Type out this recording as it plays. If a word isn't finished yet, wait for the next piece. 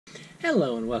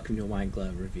Hello and welcome to White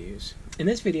Glove Reviews. In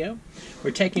this video, we're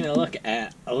taking a look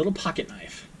at a little pocket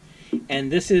knife.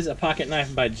 And this is a pocket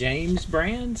knife by James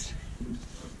Brands.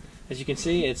 As you can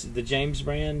see, it's the James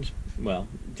brand, well,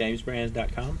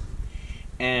 jamesbrands.com.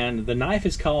 And the knife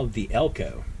is called the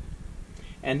Elko.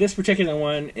 And this particular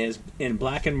one is in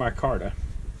black and micarta.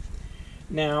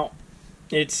 Now,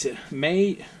 it's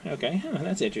made, okay,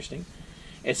 that's interesting.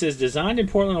 It says designed in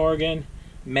Portland, Oregon,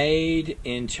 made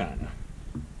in China.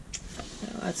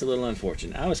 That's a little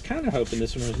unfortunate. I was kind of hoping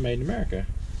this one was made in America,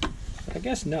 but I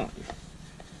guess not.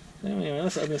 Anyway,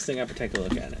 let's open this thing up and take a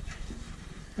look at it.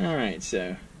 Alright,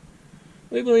 so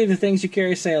we believe the things you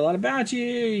carry say a lot about you.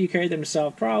 You carry them to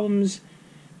solve problems,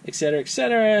 etc.,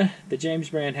 etc. The James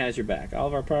brand has your back. All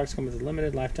of our products come with a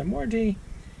limited lifetime warranty.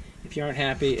 If you aren't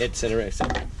happy, etc.,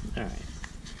 etc. Alright,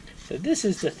 so this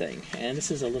is the thing, and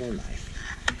this is a little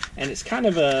knife. And it's kind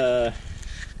of a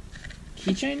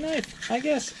keychain knife, I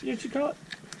guess, what you call it?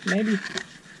 Maybe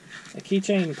a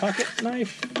keychain pocket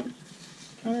knife,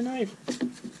 kind of knife.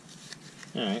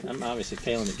 Alright, I'm obviously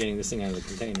failing at getting this thing out of the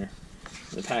container,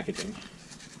 the packaging.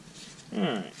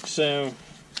 Alright, so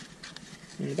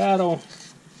in the battle,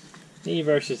 me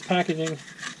versus packaging.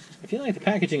 I feel like the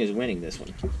packaging is winning this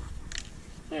one.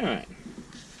 Alright,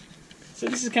 so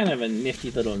this is kind of a nifty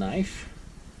little knife.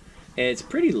 It's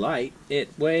pretty light. It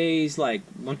weighs like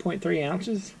 1.3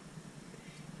 ounces.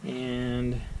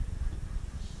 And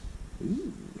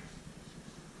ooh,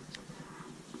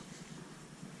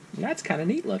 that's kind of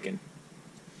neat looking.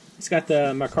 It's got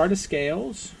the micarta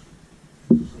scales,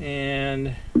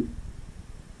 and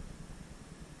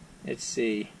let's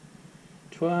see,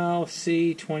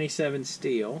 12C27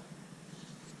 steel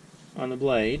on the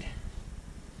blade.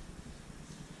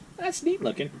 That's neat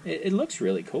looking. It looks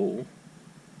really cool.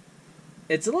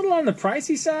 It's a little on the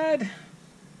pricey side.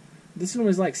 This one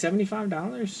was like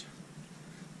 $75.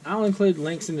 I'll include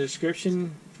links in the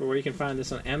description for where you can find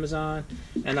this on Amazon,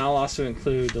 and I'll also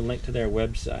include the link to their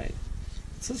website.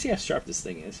 So let's see how sharp this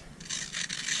thing is.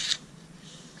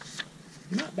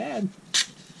 Not bad.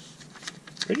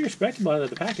 Pretty respectable out of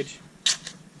the package.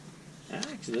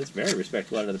 Actually, that's very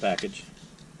respectable out of the package.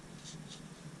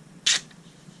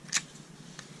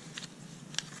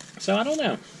 So I don't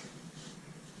know.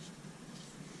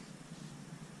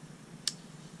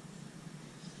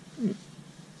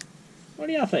 What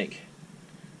do y'all think?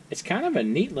 It's kind of a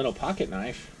neat little pocket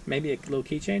knife. Maybe a little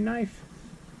keychain knife.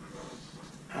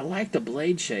 I like the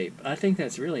blade shape. I think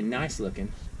that's really nice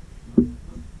looking.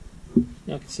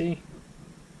 Y'all can see?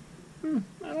 I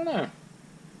don't know.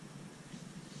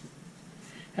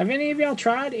 Have any of y'all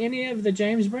tried any of the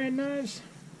James brand knives?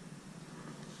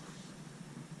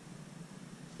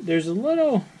 There's a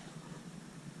little...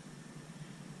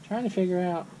 trying to figure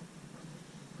out...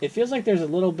 It feels like there's a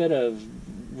little bit of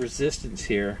resistance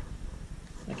here.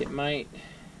 Like it might...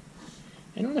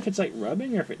 I don't know if it's like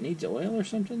rubbing or if it needs oil or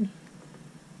something.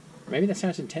 Maybe that's how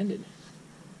it's intended.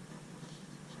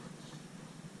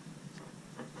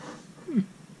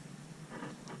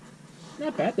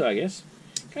 Not bad though, I guess.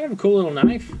 Kind of a cool little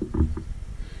knife.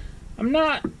 I don't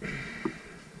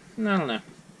know.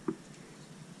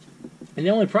 And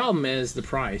the only problem is the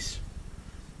price.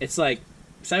 It's like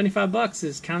 $75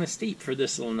 is kind of steep for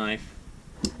this little knife.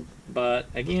 But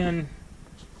again,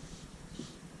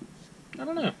 I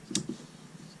don't know.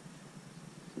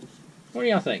 What do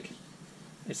y'all think?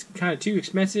 It's kind of too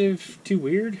expensive, too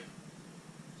weird?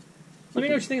 Let me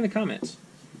know what you think in the comments.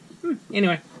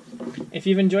 Anyway, if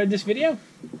you've enjoyed this video,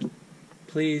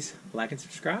 please like and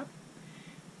subscribe.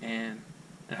 And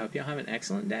I hope y'all have an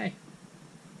excellent day.